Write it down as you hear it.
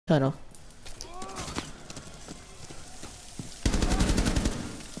tunnel.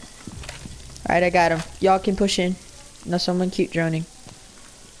 Alright, I got him. Y'all can push in. Now someone keep droning.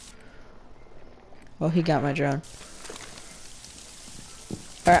 Well, he got my drone.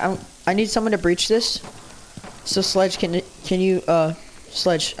 Alright, I need someone to breach this. So Sledge, can you,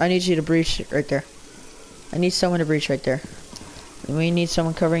 Sledge, I need you to breach right there. I need someone to breach right there. And we need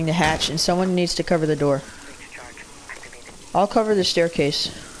someone covering the hatch, and someone needs to cover the door. I'll cover the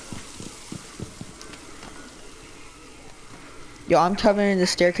staircase. Yo, I'm covering the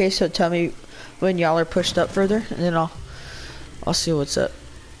staircase, so tell me when y'all are pushed up further, and then I'll see what's up.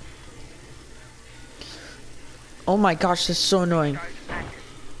 Oh my gosh, this is so annoying.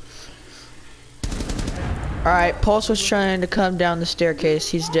 Alright, Pulse was trying to come down the staircase.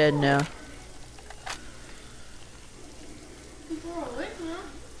 He's dead now.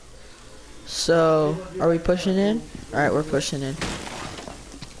 So, are we pushing in? Alright, we're pushing in.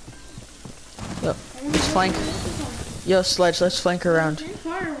 Yo, let's flank. Yo, Sledge, let's flank around.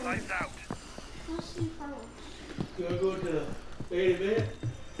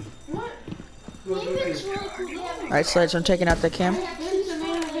 Alright, Sledge, I'm taking out the cam.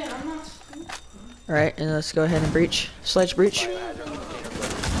 Alright, and let's go ahead and breach. Sledge, breach.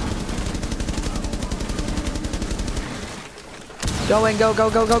 Go in, go, go,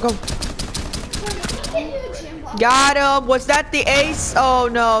 go, go, go. Got him! Was that the ace? Oh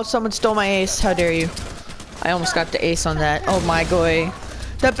no, someone stole my ace. How dare you? I almost got the ace on that. Oh my god.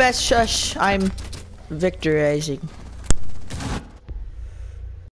 The best shush. I'm victorizing.